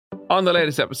On the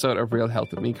latest episode of Real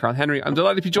Health with me, Carl Henry, I'm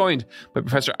delighted to be joined by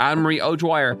Professor Anne-Marie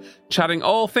O'Dwyer, chatting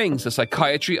all things the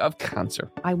psychiatry of cancer.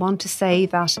 I want to say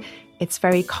that it's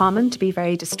very common to be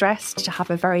very distressed, to have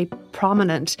a very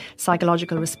prominent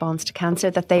psychological response to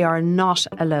cancer, that they are not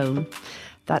alone,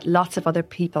 that lots of other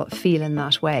people feel in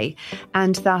that way,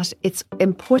 and that it's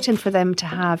important for them to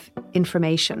have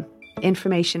information.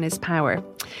 Information is power,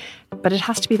 but it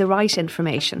has to be the right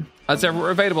information. As ever,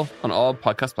 we're available on all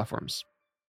podcast platforms.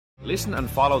 Listen and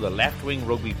follow the Left Wing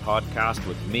Rugby podcast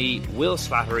with me, Will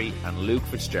Slattery and Luke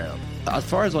Fitzgerald. As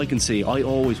far as I can see, I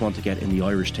always want to get in the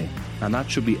Irish team. And that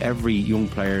should be every young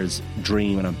player's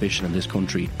dream and ambition in this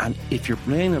country. And if you're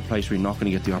playing in a place where you're not going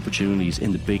to get the opportunities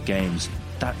in the big games,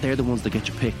 they're the ones that get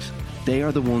you picked. They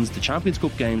are the ones, the Champions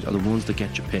Cup games are the ones that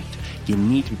get you picked. You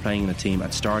need to be playing in a team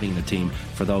and starting in a team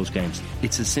for those games.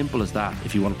 It's as simple as that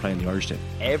if you want to play in the Irish team.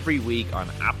 Every week on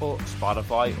Apple,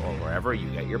 Spotify or wherever you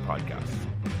get your podcasts.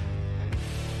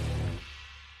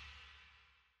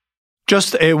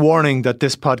 Just a warning that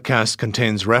this podcast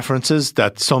contains references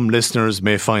that some listeners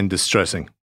may find distressing.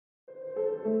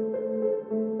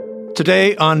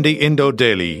 Today on the Indo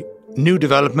Daily, new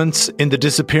developments in the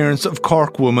disappearance of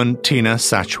Cork woman Tina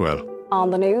Satchwell.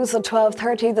 On the news at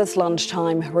 12:30 this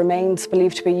lunchtime, remains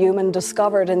believed to be human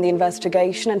discovered in the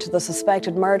investigation into the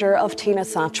suspected murder of Tina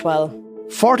Satchwell.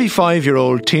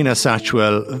 45-year-old Tina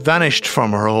Satchwell vanished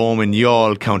from her home in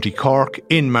Youghal, County Cork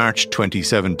in March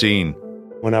 2017.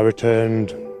 When I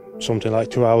returned something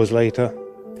like 2 hours later,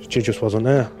 she just wasn't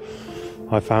there.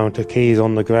 I found her keys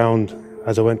on the ground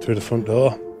as I went through the front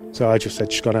door. So I just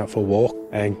said she's gone out for a walk.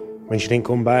 And when she didn't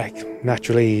come back,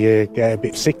 naturally you get a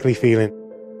bit sickly feeling.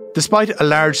 Despite a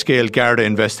large-scale Garda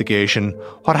investigation,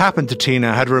 what happened to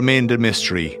Tina had remained a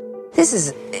mystery. This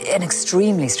is an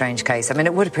extremely strange case. I mean,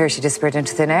 it would appear she disappeared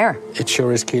into thin air. It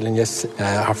sure is, Keelan, yes.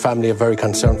 Her family are very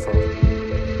concerned for her.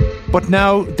 But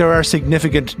now there are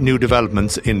significant new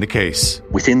developments in the case.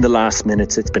 Within the last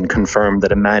minutes, it's been confirmed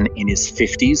that a man in his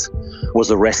 50s was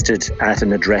arrested at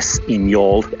an address in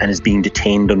Youghal and is being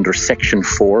detained under Section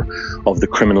 4 of the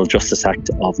Criminal Justice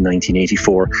Act of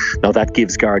 1984. Now, that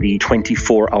gives Gardaí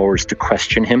 24 hours to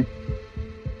question him.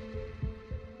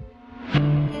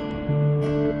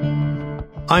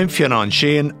 I'm Fionn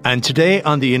Sheehan, and today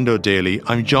on the Indo Daily,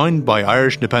 I'm joined by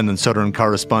Irish Independent Southern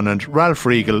correspondent Ralph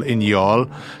Riegel in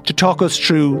Youghal to talk us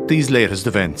through these latest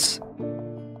events.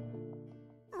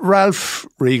 Ralph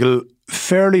Riegel,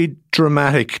 fairly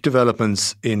dramatic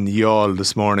developments in Youghal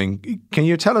this morning. Can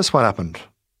you tell us what happened?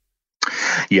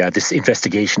 Yeah, this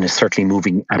investigation is certainly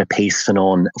moving at a pace,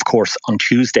 Fionnán. Of course, on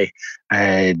Tuesday,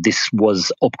 this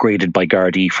was upgraded by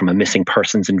Gardaí from a missing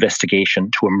persons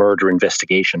investigation to a murder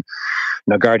investigation.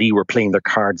 Now, Gardaí were playing their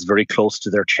cards very close to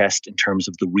their chest in terms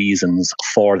of the reasons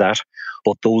for that,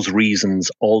 but those reasons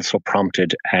also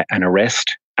prompted an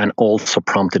arrest and also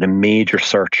prompted a major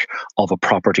search of a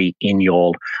property in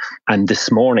Youghal. And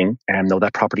this morning, now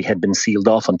that property had been sealed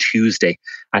off on Tuesday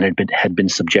and had been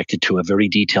subjected to a very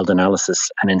detailed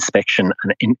analysis and inspection,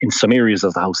 and in some areas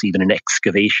of the house, even an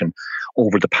excavation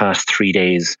over the past 3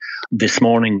 days. This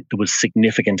morning, there was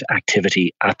significant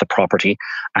activity at the property,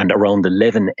 and around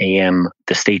 11 a.m.,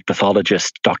 the state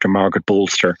pathologist, Dr. Margaret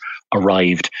Bolster,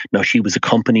 arrived. Now, she was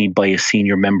accompanied by a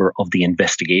senior member of the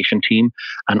investigation team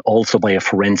and also by a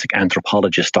forensic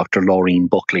anthropologist, Dr. Laureen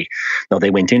Buckley. Now, they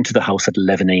went into the house at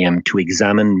 11 a.m. to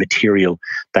examine material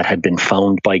that had been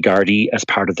found by Gardaí as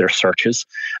part of their searches,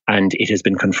 and it has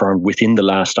been confirmed within the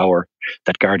last hour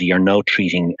that Gardaí are now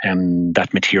treating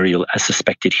that material as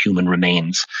suspected human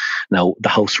remains. Now, the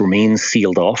house remains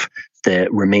sealed off. The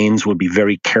remains will be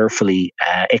very carefully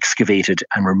excavated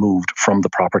and removed from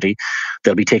the property.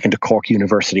 They'll be taken to Cork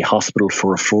University Hospital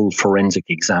for a full forensic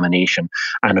examination.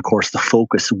 And of course, the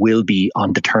focus will be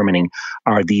on determining,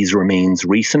 are these remains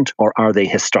recent or are they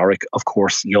historic? Of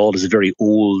course, Youghal is a very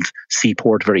old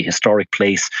seaport, very historic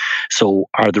place. So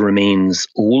are the remains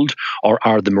old or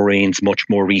are the remains much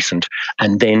more recent?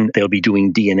 And then they'll be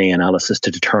doing DNA analysis to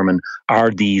determine,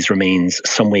 are these remains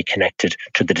some way connected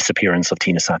to the disappearance of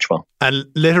Tina Satchwell? And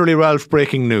literally, Ralph,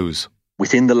 breaking news.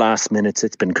 Within the last minutes,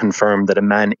 it's been confirmed that a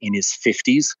man in his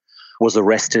 50s was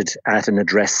arrested at an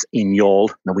address in Youghal.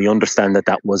 Now, we understand that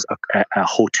that was a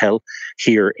hotel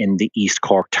here in the East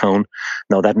Cork town.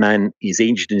 Now, that man is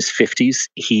aged in his 50s.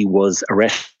 He was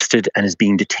arrested and is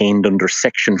being detained under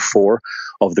Section 4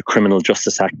 of the Criminal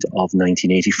Justice Act of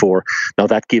 1984. Now,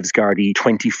 that gives Gardaí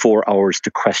 24 hours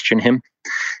to question him.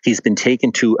 He's been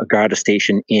taken to a Garda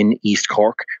station in East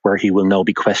Cork, where he will now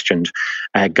be questioned.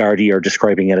 Gardaí are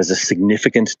describing it as a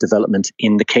significant development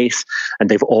in the case, and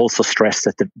they've also stressed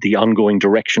that the ongoing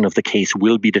direction of the case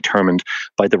will be determined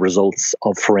by the results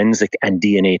of forensic and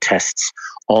DNA tests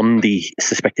on the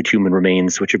suspected human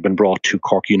remains, which have been brought to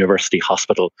Cork University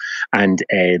Hospital, and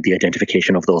the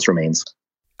identification of those remains.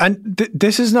 And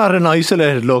this is not an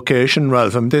isolated location,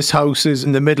 Ralph. This house is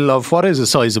in the middle of what is a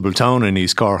sizable town in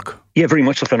East Cork. Yeah, very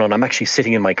much so, Fernand. I'm actually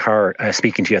sitting in my car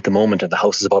speaking to you at the moment, and the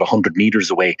house is about 100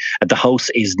 metres away. And the house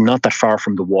is not that far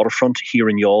from the waterfront here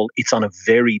in Youghal. It's on a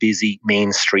very busy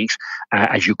main street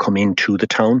as you come into the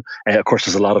town. Of course,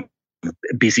 there's a lot of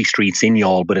busy streets in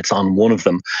Youghal, but it's on one of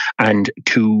them. And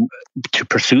to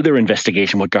pursue their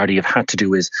investigation, what Gardaí have had to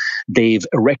do is they've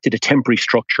erected a temporary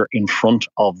structure in front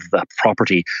of the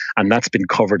property, and that's been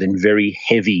covered in very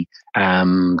heavy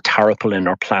tarpaulin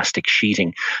or plastic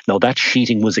sheeting. Now, that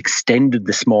sheeting was extended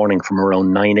this morning from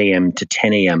around 9 a.m. to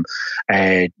 10 a.m.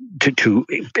 To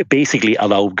basically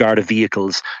allow Garda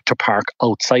vehicles to park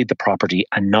outside the property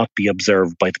and not be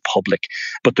observed by the public.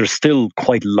 But there's still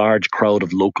quite a large crowd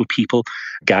of local people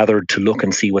gathered to look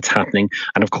and see what's happening.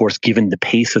 And of course, given the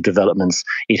pace of developments,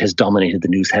 it has dominated the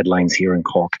news headlines here in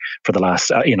Cork for the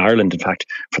last, in Ireland, in fact,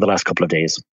 for the last couple of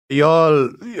days.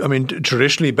 Youghal,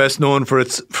 traditionally best known for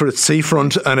its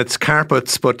seafront and its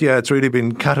carpets, but yeah, it's really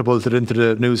been catapulted into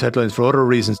the news headlines for other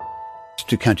reasons.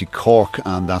 To County Cork,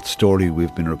 and that story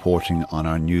we've been reporting on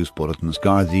our news bulletins.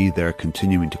 Gardaí, they're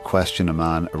continuing to question a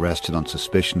man arrested on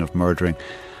suspicion of murdering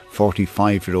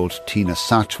 45-year-old Tina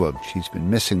Satchwell. She's been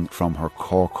missing from her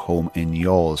Cork home in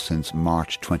Youghal since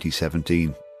March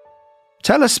 2017.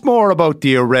 Tell us more about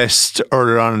the arrest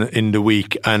earlier on in the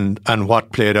week and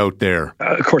what played out there.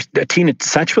 Of course, Tina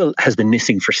Satchwell has been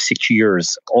missing for 6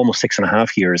 years, almost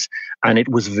 6.5 years, and it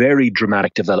was very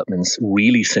dramatic developments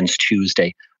really since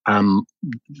Tuesday.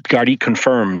 Gardaí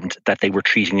confirmed that they were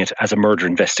treating it as a murder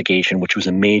investigation, which was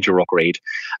a major upgrade.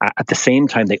 At the same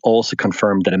time, they also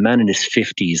confirmed that a man in his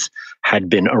 50s had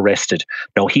been arrested.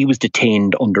 Now, he was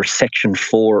detained under Section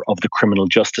 4 of the Criminal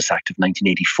Justice Act of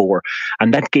 1984,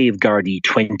 and that gave Gardaí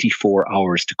 24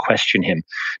 hours to question him.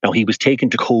 Now, he was taken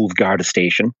to Cove Garda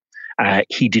Station.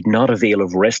 He did not avail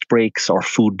of rest breaks or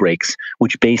food breaks,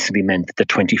 which basically meant that the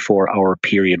 24-hour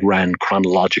period ran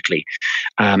chronologically.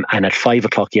 And at 5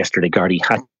 o'clock yesterday, Gardaí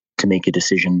had to make a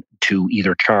decision to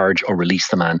either charge or release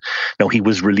the man. Now, he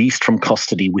was released from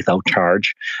custody without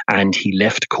charge, and he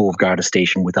left Cove Garda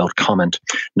Station without comment.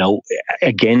 Now,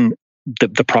 again,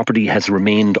 the property has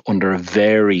remained under a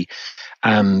very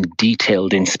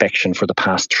detailed inspection for the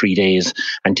past 3 days.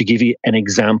 And to give you an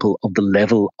example of the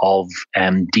level of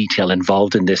detail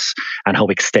involved in this and how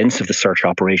extensive the search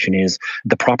operation is,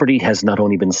 the property has not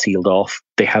only been sealed off,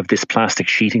 they have this plastic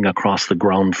sheeting across the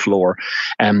ground floor.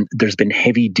 There's been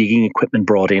heavy digging equipment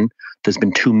brought in. There's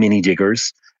been 2 mini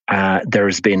diggers.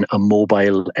 There's been a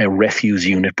mobile refuse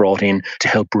unit brought in to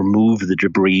help remove the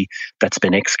debris that's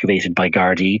been excavated by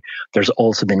Gardaí. There's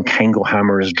also been Kango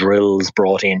hammers, drills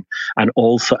brought in, and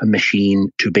also a machine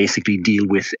to basically deal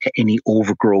with any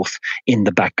overgrowth in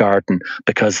the back garden,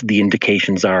 because the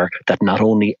indications are that not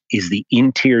only is the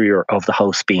interior of the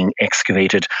house being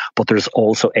excavated, but there's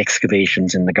also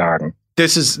excavations in the garden.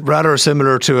 This is rather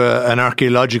similar to an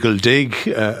archaeological dig,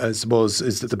 I suppose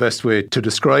is the best way to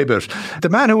describe it. The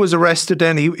man who was arrested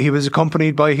then, he was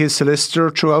accompanied by his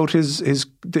solicitor throughout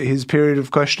his period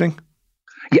of questioning?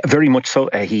 Yeah, very much so.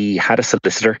 He had a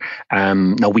solicitor.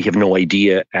 Now, we have no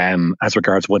idea as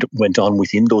regards what went on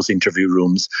within those interview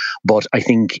rooms, but I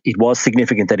think it was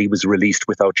significant that he was released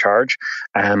without charge.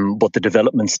 But the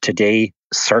developments today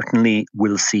certainly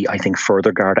will see, I think,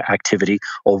 further Garda activity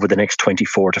over the next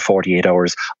 24 to 48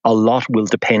 hours. A lot will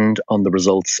depend on the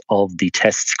results of the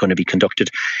tests going to be conducted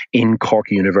in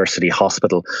Cork University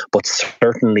Hospital, but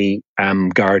certainly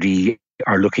Gardaí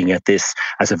are looking at this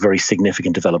as a very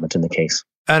significant development in the case.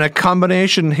 And a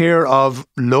combination here of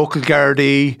local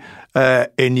Gardaí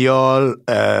in Youghal,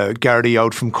 Gardaí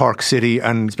out from Cork City,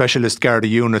 and specialist Garda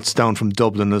units down from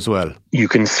Dublin as well. You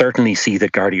can certainly see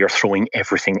that Gardaí are throwing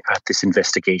everything at this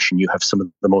investigation. You have some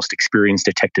of the most experienced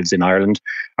detectives in Ireland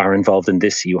are involved in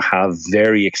this. You have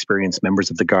very experienced members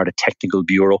of the Garda Technical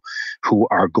Bureau who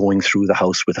are going through the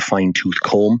house with a fine-tooth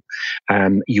comb.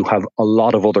 You have a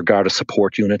lot of other Garda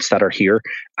support units that are here.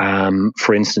 year.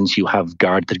 For instance, you have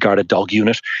the guarded dog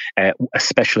unit. A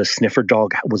specialist sniffer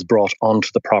dog was brought onto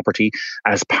the property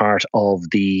as part of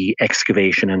the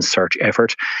excavation and search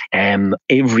effort.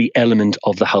 Every element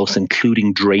of the house,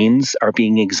 including drains, are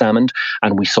being examined.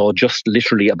 And we saw just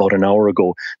literally about an hour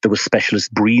ago, there was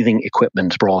specialist breathing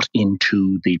equipment brought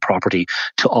into the property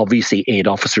to obviously aid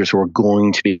officers who are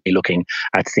going to be looking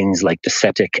at things like the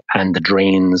septic and the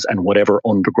drains and whatever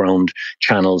underground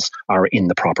channels are in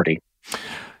the property.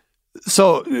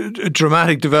 So,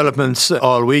 dramatic developments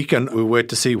all week, and we'll wait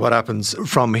to see what happens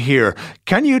from here.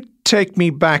 Can you take me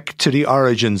back to the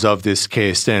origins of this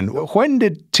case then? When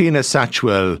did Tina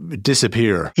Satchwell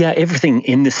disappear? Yeah, everything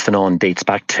in this phenomenon dates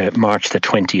back to March the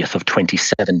 20th of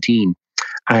 2017.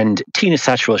 And Tina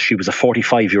Satchwell, she was a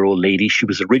 45-year-old lady. She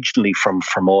was originally from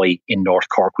Fermoy in North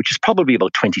Cork, which is probably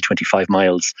about 20-25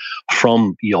 miles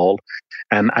from Youghal.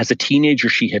 As a teenager,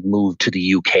 she had moved to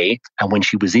the UK. And when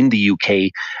she was in the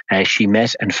UK, she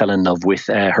met and fell in love with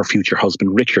her future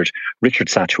husband, Richard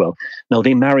Satchwell. Now,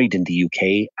 they married in the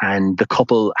UK, and the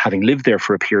couple, having lived there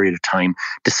for a period of time,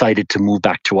 decided to move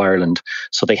back to Ireland.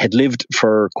 So they had lived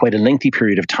for quite a lengthy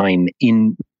period of time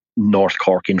in North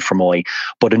Cork in Fermoy.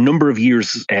 But a number of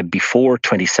years before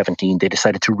 2017, they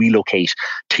decided to relocate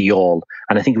to Youghal.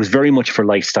 And I think it was very much for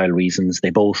lifestyle reasons.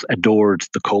 They both adored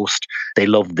the coast. They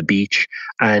loved the beach.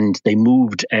 And they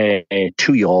moved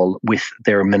to Youghal with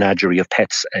their menagerie of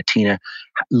pets. Tina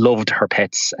loved her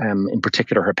pets, in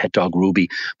particular her pet dog Ruby.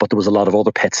 But there was a lot of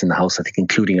other pets in the house, I think,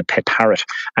 including a pet parrot.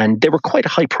 And they were quite a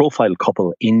high-profile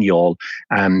couple in Youghal.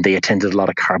 They attended a lot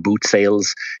of car boot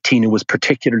sales. Tina was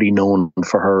particularly known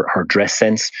for her dress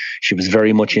sense. She was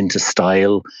very much into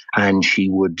style, and she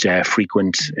would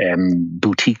frequent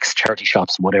boutiques, charity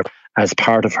shops, whatever, as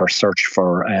part of her search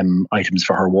for items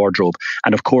for her wardrobe.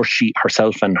 And of course, she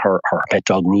herself and her pet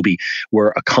dog Ruby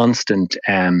were a constant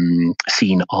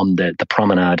scene on the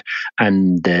promenade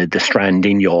and the Strand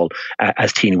in Youghal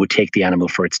as Tina would take the animal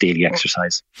for its daily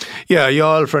exercise. Yeah,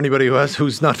 Youghal, for anybody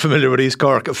who's not familiar with East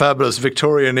Cork, a fabulous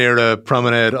Victorian-era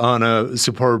promenade on a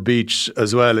superb beach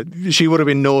as well. She would have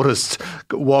been noticed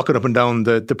walking up and down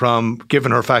the prom,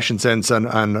 given her fashion sense and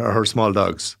her small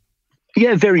dogs.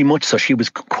 Yeah, very much so. She was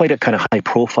quite a kind of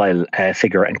high-profile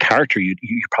figure and character, you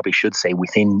probably should say,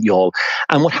 within Youghal.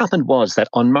 And what happened was that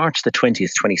on March the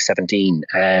 20th, 2017,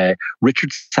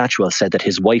 Richard Satchwell said that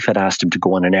his wife had asked him to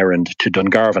go on an errand to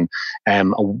Dungarvan, a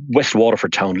West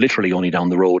Waterford town, literally only down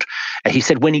the road. He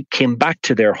said when he came back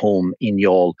to their home in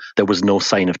Youghal, there was no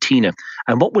sign of Tina.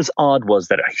 And what was odd was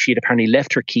that she had apparently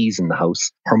left her keys in the house.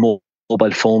 Her mobile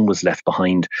phone was left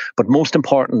behind, but most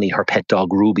importantly, her pet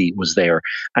dog Ruby was there.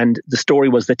 And the story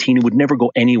was that Tina would never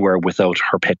go anywhere without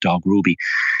her pet dog Ruby.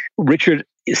 Richard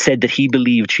said that he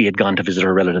believed she had gone to visit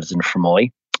her relatives in Fermoy.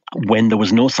 When there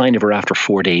was no sign of her after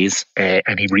 4 days,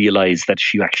 and he realised that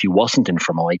she actually wasn't in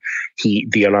Fermoy,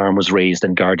 the alarm was raised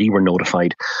and Gardaí were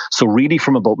notified. So really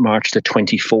from about March the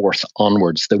 24th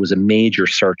onwards, there was a major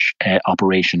search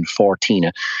operation for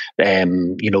Tina.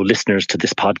 Listeners to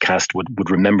this podcast would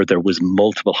remember there was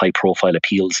multiple high-profile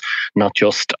appeals, not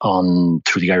just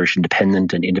through the Irish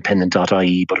Independent and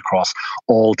independent.ie, but across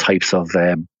all types of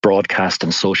broadcast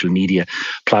and social media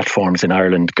platforms in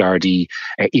Ireland. Gardaí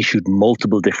issued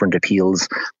multiple different appeals.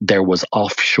 There was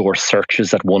offshore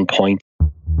searches at one point.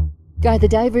 The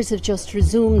divers have just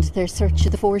resumed their search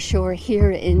of the foreshore here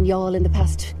in Youghal in the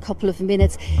past couple of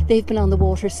minutes. They've been on the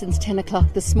water since 10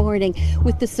 o'clock this morning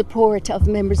with the support of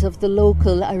members of the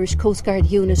local Irish Coast Guard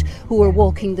unit who are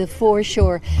walking the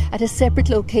foreshore at a separate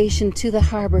location to the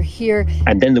harbour here.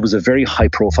 And then there was a very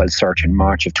high-profile search in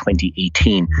March of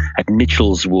 2018 at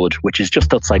Mitchell's Wood, which is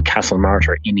just outside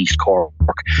Castlemartyr in East Cork.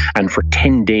 And for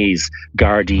 10 days,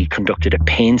 Gardaí conducted a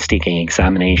painstaking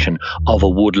examination of a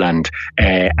woodland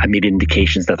amid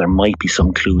indications that there might be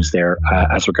some clues there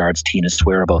as regards Tina's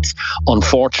whereabouts.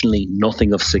 Unfortunately,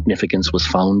 nothing of significance was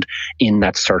found in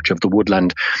that search of the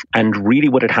woodland. And really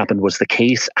what had happened was the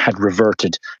case had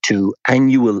reverted to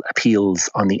annual appeals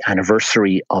on the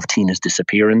anniversary of Tina's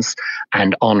disappearance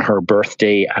and on her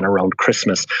birthday and around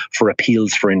Christmas for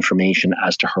appeals for information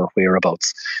as to her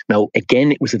whereabouts. Now,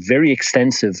 again, it was a very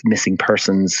extensive missing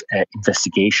persons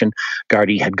investigation.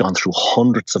 Gardaí had gone through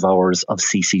hundreds of hours of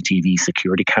CCTV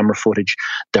security camera footage.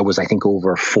 There was, I think,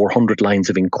 over 400 lines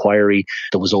of inquiry.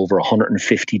 There was over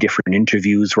 150 different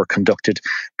interviews were conducted.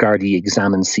 Gardaí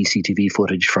examined CCTV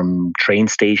footage from train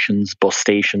stations, bus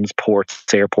stations,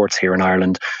 ports, airports here in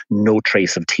Ireland. No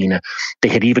trace of Tina. They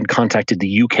had even contacted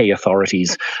the UK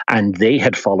authorities, and they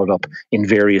had followed up in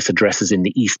various addresses in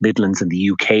the East Midlands in the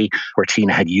UK where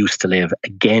Tina had used to live.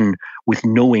 Again, with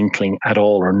no inkling at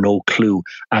all or no clue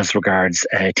as regards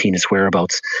Tina's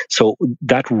whereabouts. So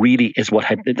that really is what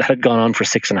had gone on for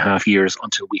 6.5 years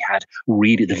until we had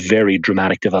really the very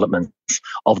dramatic developments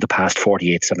of the past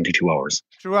 48, 72 hours.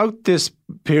 Throughout this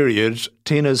period,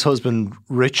 Tina's husband,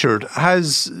 Richard,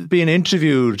 has been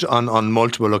interviewed on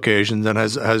multiple occasions and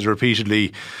has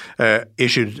repeatedly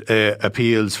issued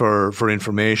appeals for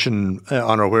information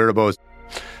on her whereabouts.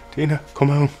 Tina, come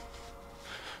home.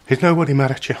 There's nobody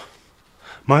mad at you.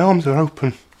 My arms are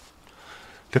open.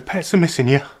 The pets are missing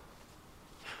you.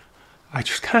 I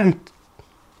just can't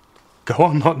go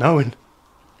on not knowing.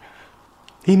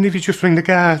 Even if you just ring the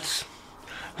guards,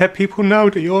 let people know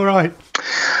that you're all right.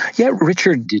 Yeah,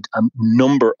 Richard did a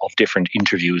number of different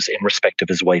interviews in respect of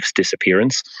his wife's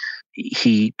disappearance.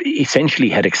 He essentially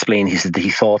had explained, he said that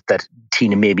he thought that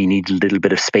Tina maybe needed a little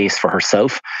bit of space for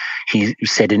herself. He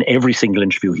said in every single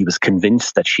interview he was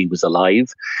convinced that she was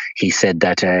alive. He said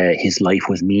that his life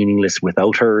was meaningless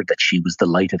without her, that she was the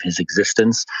light of his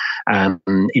existence. In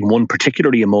one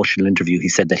particularly emotional interview, he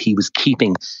said that he was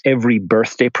keeping every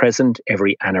birthday present,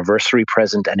 every anniversary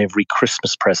present, and every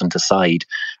Christmas present aside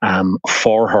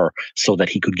for her so that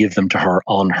he could give them to her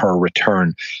on her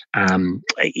return.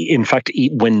 In fact,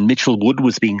 when Mitchell Wood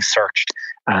was being searched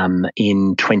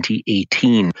in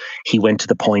 2018, he went to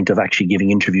the point of actually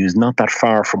giving interviews not that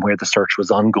far from where the search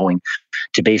was ongoing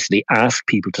to basically ask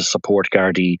people to support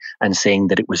Gardaí and saying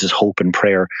that it was his hope and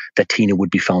prayer that Tina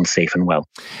would be found safe and well.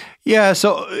 Yeah,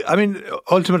 so, I mean,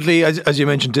 ultimately, as you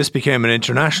mentioned, this became an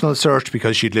international search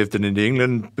because she'd lived in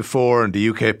England before and the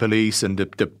UK police and the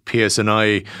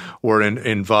PSNI were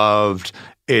involved.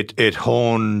 It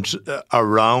honed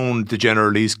around the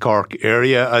General East Cork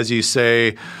area, as you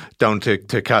say, down to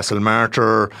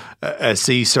Castlemartyr, a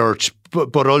sea search.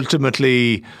 But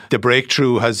ultimately, the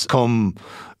breakthrough has come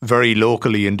very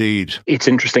locally indeed. It's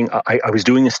interesting. I was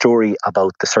doing a story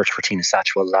about the search for Tina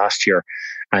Satchwell last year,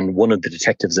 and one of the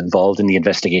detectives involved in the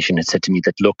investigation had said to me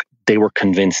that, look, they were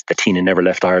convinced that Tina never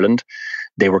left Ireland.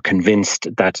 They were convinced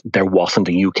that there wasn't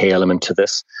a UK element to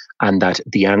this and that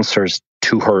the answers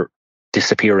to her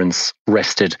disappearance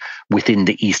rested within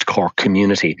the East Cork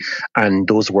community. And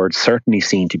those words certainly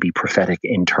seem to be prophetic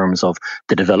in terms of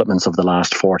the developments of the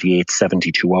last 48,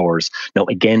 72 hours. Now,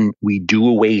 again, we do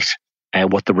await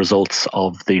what the results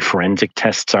of the forensic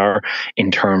tests are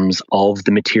in terms of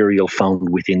the material found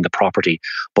within the property.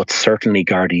 But certainly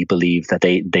Gardaí believe that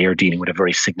they are dealing with a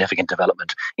very significant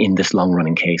development in this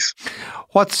long-running case.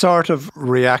 What sort of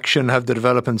reaction have the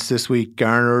developments this week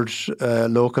garnered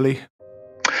locally?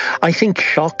 I think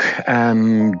shock,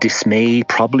 dismay,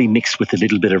 probably mixed with a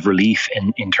little bit of relief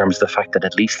in terms of the fact that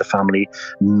at least the family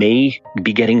may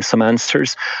be getting some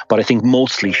answers. But I think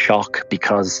mostly shock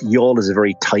because Youghal is a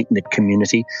very tight-knit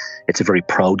community. It's a very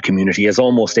proud community, as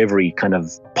almost every kind of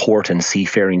port and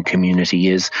seafaring community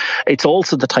is. It's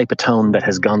also the type of town that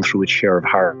has gone through its share of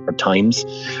hard times.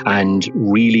 And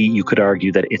really, you could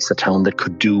argue that it's a town that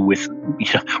could do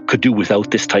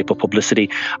without this type of publicity.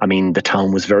 I mean, the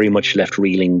town was very much left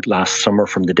reeling last summer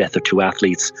from the death of two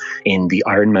athletes in the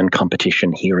Ironman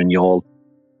competition here in Youghal.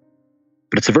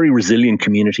 But it's a very resilient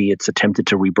community. It's attempted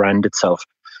to rebrand itself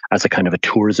as a kind of a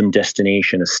tourism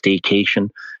destination, a staycation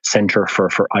centre for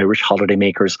Irish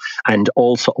holidaymakers, and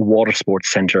also a water sports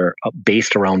centre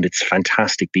based around its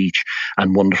fantastic beach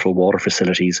and wonderful water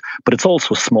facilities. But it's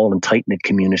also a small and tight-knit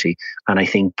community. And I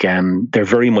think they're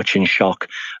very much in shock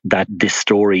that this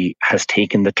story has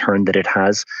taken the turn that it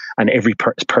has. And every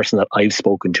person that I've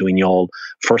spoken to in Youghal,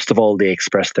 first of all, they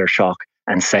expressed their shock.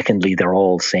 And secondly, they're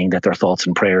all saying that their thoughts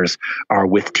and prayers are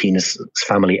with Tina's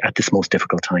family at this most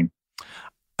difficult time.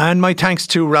 And my thanks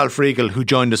to Ralph Riegel, who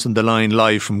joined us on the line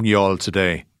live from Youghal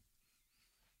today.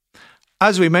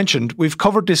 As we mentioned, we've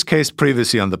covered this case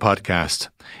previously on the podcast.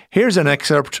 Here's an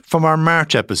excerpt from our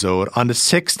March episode on the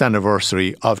 6th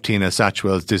anniversary of Tina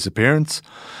Satchwell's disappearance.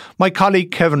 My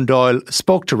colleague Kevin Doyle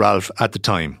spoke to Ralph at the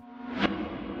time.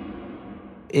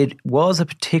 It was a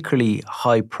particularly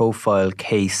high-profile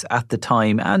case at the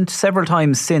time, and several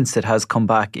times since it has come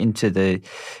back into the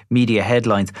media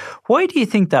headlines. Why do you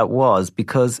think that was?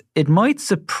 Because it might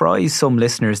surprise some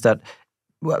listeners that,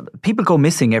 well, people go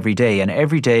missing every day, and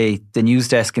every day the news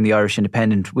desk in the Irish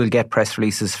Independent will get press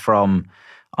releases from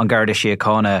An Garda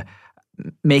Síochána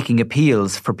making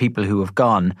appeals for people who have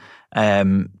gone.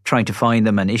 trying to find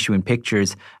them and issuing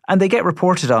pictures, and they get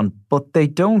reported on, but they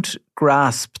don't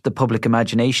grasp the public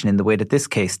imagination in the way that this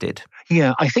case did.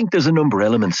 Yeah, I think there's a number of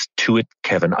elements to it,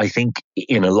 Kevin. I think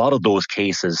in a lot of those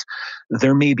cases,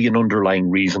 there may be an underlying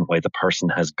reason why the person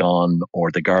has gone, or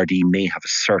the Gardaí may have a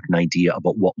certain idea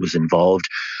about what was involved.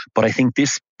 But I think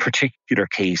this particular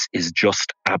case is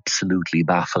just absolutely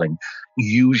baffling.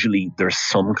 Usually there's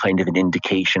some kind of an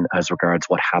indication as regards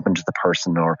what happened to the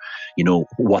person, or, you know,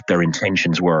 what their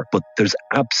intentions were. But there's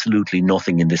absolutely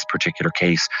nothing in this particular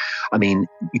case. I mean,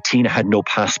 Tina had no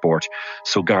passport,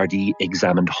 so Gardaí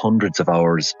examined hundreds of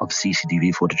hours of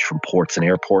CCTV footage from ports and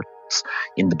airports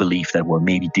in the belief that, well,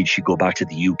 maybe did she go back to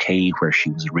the UK where she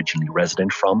was originally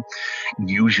resident from?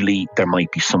 Usually there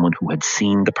might be someone who had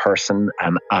seen the person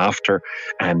after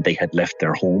they had left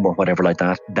their home or whatever like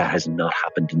that. That has not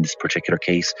happened in this particular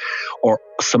case. Or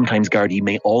sometimes Gardaí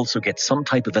may also get some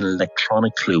type of an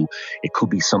electronic clue. It could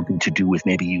be something to do with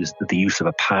maybe the use of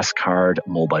a pass card,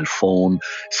 mobile phone,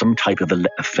 some type of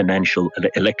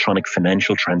electronic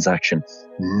financial transaction.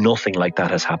 Nothing like that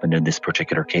has happened in this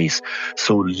particular case.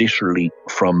 So literally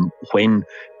from when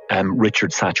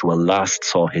Richard Satchwell last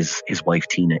saw his wife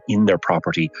Tina in their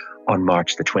property on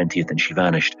March the 20th and she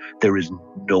vanished, there is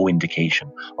no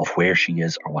indication of where she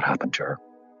is or what happened to her.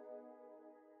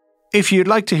 If you'd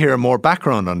like to hear more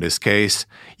background on this case,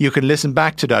 you can listen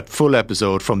back to that full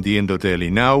episode from the Indo Daily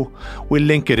now. We'll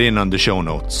link it in on the show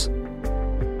notes.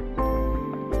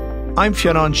 I'm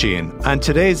Fionn Sheehan, and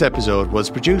today's episode was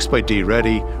produced by Dee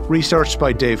Reddy, researched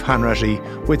by Dave Hanratty,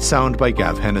 with sound by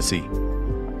Gav Hennessy.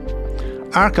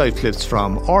 Archive clips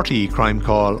from RTE Crime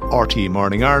Call, RTE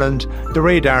Morning Ireland, The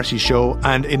Ray Darcy Show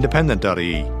and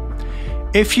Independent.ie.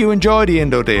 If you enjoy the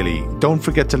Indo Daily, don't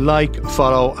forget to like,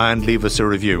 follow and leave us a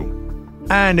review.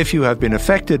 And if you have been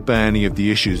affected by any of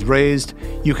the issues raised,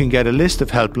 you can get a list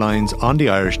of helplines on the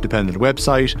Irish Independent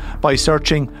website by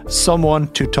searching Someone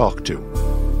to Talk to.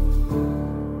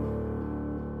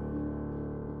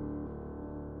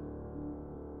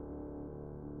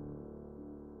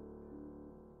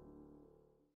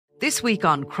 This week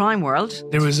on Crime World.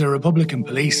 There was a Republican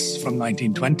police from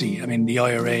 1920. I mean, the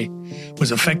IRA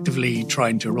was effectively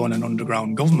trying to run an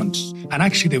underground government. And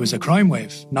actually, there was a crime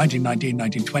wave. 1919,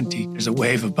 1920. There's a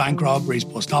wave of bank robberies,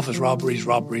 post office robberies,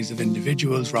 robberies of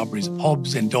individuals, robberies of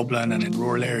pubs in Dublin and in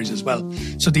rural areas as well.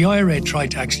 So the IRA tried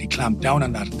to actually clamp down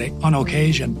on that. They, on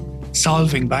occasion,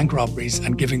 solving bank robberies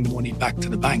and giving the money back to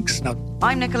the banks. Now,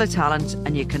 I'm Nicola Tallant,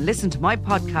 and you can listen to my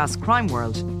podcast, Crime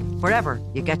World, wherever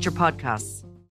you get your podcasts.